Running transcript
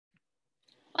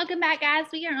Welcome back, guys.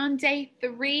 We are on day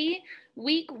 3,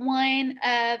 week 1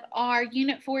 of our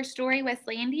Unit 4 story,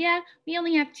 Weslandia. We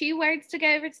only have 2 words to go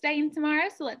over today and tomorrow,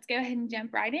 so let's go ahead and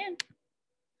jump right in.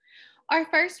 Our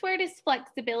first word is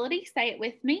flexibility. Say it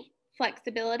with me.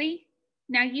 Flexibility.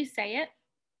 Now you say it.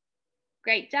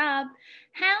 Great job.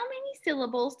 How many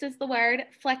syllables does the word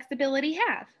flexibility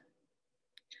have?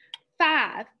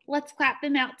 5. Let's clap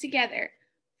them out together.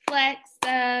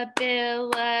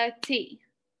 Flexibility.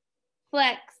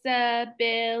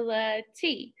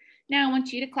 Flexibility. Now I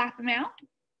want you to clap them out.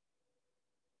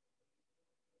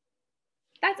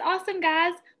 That's awesome,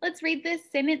 guys. Let's read this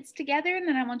sentence together, and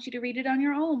then I want you to read it on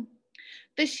your own.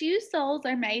 The shoe soles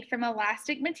are made from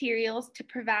elastic materials to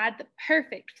provide the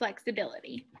perfect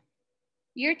flexibility.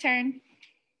 Your turn.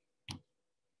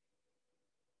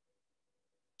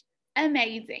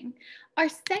 Amazing. Our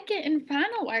second and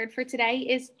final word for today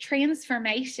is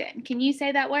transformation. Can you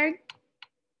say that word?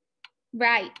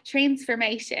 Right,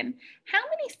 transformation. How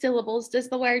many syllables does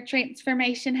the word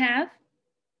transformation have?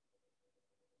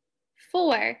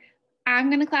 4. I'm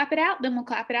going to clap it out, then we'll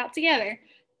clap it out together.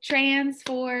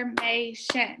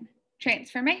 Transformation.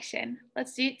 Transformation.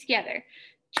 Let's do it together.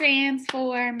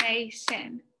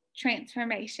 Transformation.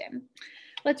 Transformation.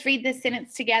 Let's read this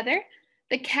sentence together.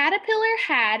 The caterpillar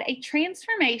had a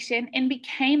transformation and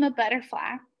became a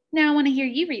butterfly. Now I want to hear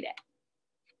you read it.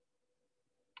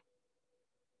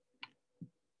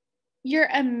 You're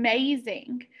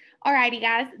amazing. Alrighty,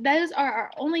 guys, those are our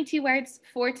only 2 words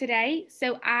for today.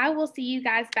 So I will see you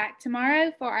guys back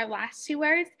tomorrow for our last 2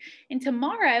 words. And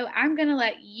tomorrow, I'm going to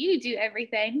let you do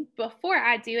everything before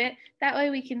I do it. That way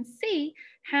we can see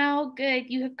how good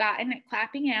you have gotten at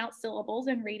clapping out syllables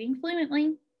and reading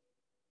fluently.